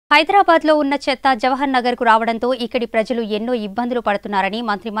హైదరాబాద్ లో ఉన్న చెత్త జవహర్ నగర్ కు రావడంతో ఇక్కడి ప్రజలు ఎన్నో ఇబ్బందులు పడుతున్నారని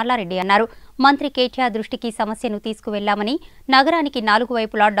మంత్రి మల్లారెడ్డి అన్నారు. మంత్రి కేటీఆర్ దృష్టికి సమస్యను తీసుకువెళ్లామని, నగరానికి 4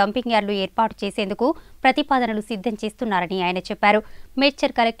 వైపులా డంపింగ్ యార్డులు ఏర్పాటు చేసేందుకు ప్రతిపాదనలు సిద్ధం చేస్తున్నారని ఆయన చెప్పారు.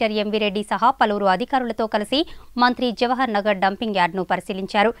 మేడ్చల్ కలెక్టర్ ఎంవి రెడ్డి సహా పలువురు అధికారులతో కలిసి మంత్రి జవహర్ నగర్ డంపింగ్ యార్డును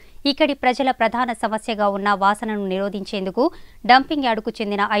పరిశీలించారు. ఇక్కడి ప్రజల ప్రధాన సమస్యగా ఉన్న వాసనను నిరోధించేందుకు డంపింగ్ యార్డుకు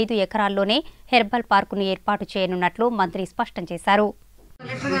చెందిన 5 ఎకరాల్లోనే హెర్బల్ పార్కును ఏర్పాటు చేయనున్నట్లు మంత్రి స్పష్టం చేశారు.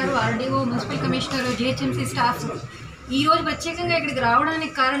 కలెక్టర్ గారు, RDO, municipal commissioner, GHMC staff ఈ రోజు ప్రత్యేకంగా ఇక్కడికి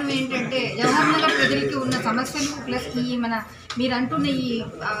రావడానికి కారణం ఏంటంటే జవహర్ నగర్ ప్రజలకి ఉన్న సమస్యలు ప్లస్ ఈ మీరు అంటున్న ఈ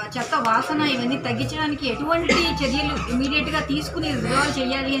చెత్త వాసన ఇవన్నీ తగ్గించడానికి ఎటువంటి చర్యలు ఇమీడియట్గా తీసుకుని రిజాల్వ్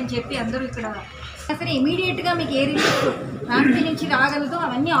చేయాలి అని చెప్పి అందరూ ఇక్కడ సరే ఇమీడియట్గా మీకు ఏ రిలీఫ్ రాష్ట్రం నుంచి రాగలదో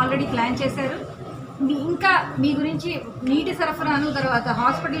అవన్నీ ఆల్రెడీ ప్లాన్ చేశారు. ఇంకా మీ గురించి నీటి సరఫరాను, తర్వాత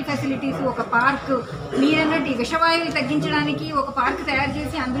హాస్పిటల్ ఫెసిలిటీస్, ఒక పార్క్ మీరన్నట్టు విషవాయువులు తగ్గించడానికి ఒక పార్క్ తయారు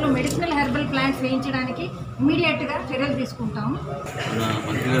చేసి అందులో మెడిసినల్ హెర్బల్ ప్లాంట్స్ వేయించడానికి ఇమీడియట్గా చర్యలు తీసుకుంటాము.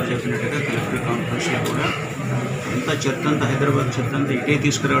 మంత్రి గారు చెప్పినట్టుగా కలెక్టర్ కాన్ఫరెన్స్లో కూడా అంత చెత్త అంతా హైదరాబాద్ చెత్త అంతా ఇటే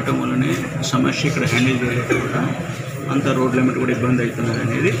తీసుకురావటం వల్లనే సమస్య ఇక్కడ హ్యాండిల్ చేయలేకపోవడం, అంత రోడ్ లిమిట్ కూడా ఇబ్బంది అవుతున్నది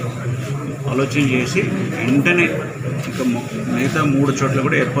అనేది ఆలోచన చేసి వెంటనే ఇంకా మిగతా 3 చోట్ల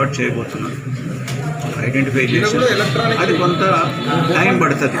కూడా ఏర్పాటు చేయబోతున్నారు. ఐడెంటిఫై చేసి అది కొంత టైం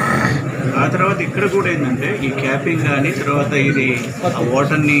పడుతుంది. ఆ తర్వాత ఇక్కడ కూడా ఏంటంటే ఈ క్యాపింగ్ కానీ తర్వాత ఇది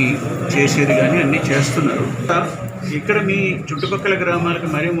వాటర్ని చేసేది కానీ అన్నీ చేస్తున్నారు. ఇక్కడ మీ చుట్టుపక్కల గ్రామాలకు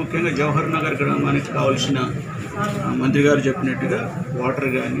మరీ ముఖ్యంగా జవహర్ నగర్ గ్రామానికి కావాల్సిన మంత్రి గారు చెప్పినట్టుగా వాటర్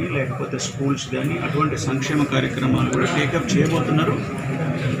కానీ లేకపోతే స్కూల్స్ కానీ అటువంటి సంక్షేమ కార్యక్రమాలు కూడా టేకప్ చేయబోతున్నారు.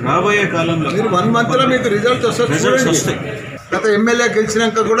 రాబోయే కాలంలో 1 మంత్లో మీకు రిజల్ట్స్ వస్తాయి. గత ఎమ్మెల్యే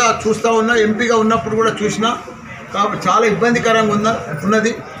గెలిచినాక కూడా చూస్తూ ఉన్నా, ఎంపీగా ఉన్నప్పుడు కూడా చూసినా. కాబట్టి చాలా ఇబ్బందికరంగా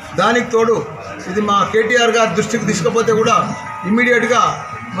ఉన్నది. దానికి తోడు ఇది మా కేటీఆర్ గారి దృష్టికి తీసుకపోతే కూడా ఇమ్మీడియట్గా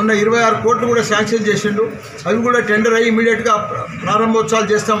మొన్న 26 కోట్లు కూడా శాంక్షన్ చేసిండు. అవి కూడా టెండర్ అయ్యి ఇమ్మీడియట్గా ప్రారంభోత్సవాలు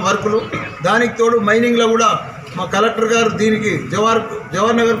చేస్తాం వర్కులు. దానికి తోడు మైనింగ్లో కూడా మా కలెక్టర్ గారు దీనికి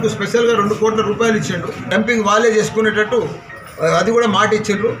జవహర్ నగర్కు స్పెషల్గా 2 కోట్ల రూపాయలు ఇచ్చిండు. డంపింగ్ వాళ్ళే చేసుకునేటట్టు అది కూడా మాట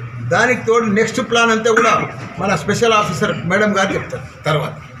ఇచ్చిండ్రు. దానికి తోడు నెక్స్ట్ ప్లాన్ అంతా కూడా మన స్పెషల్ ఆఫీసర్ మేడం గారు చెప్తారు.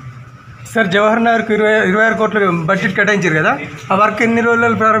 తర్వాత సార్ జవహర్ నగర్కు 26 కోట్ల బడ్జెట్ కేటాయించారు కదా, ఆ వర్క్ ఎన్ని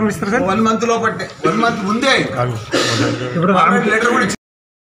రోజుల్లో ప్రారంభిస్తారు సార్? 1 మంత్ లోపట్టే, 1 మంత్ ముందే ఇప్పుడు లెటర్ కూడా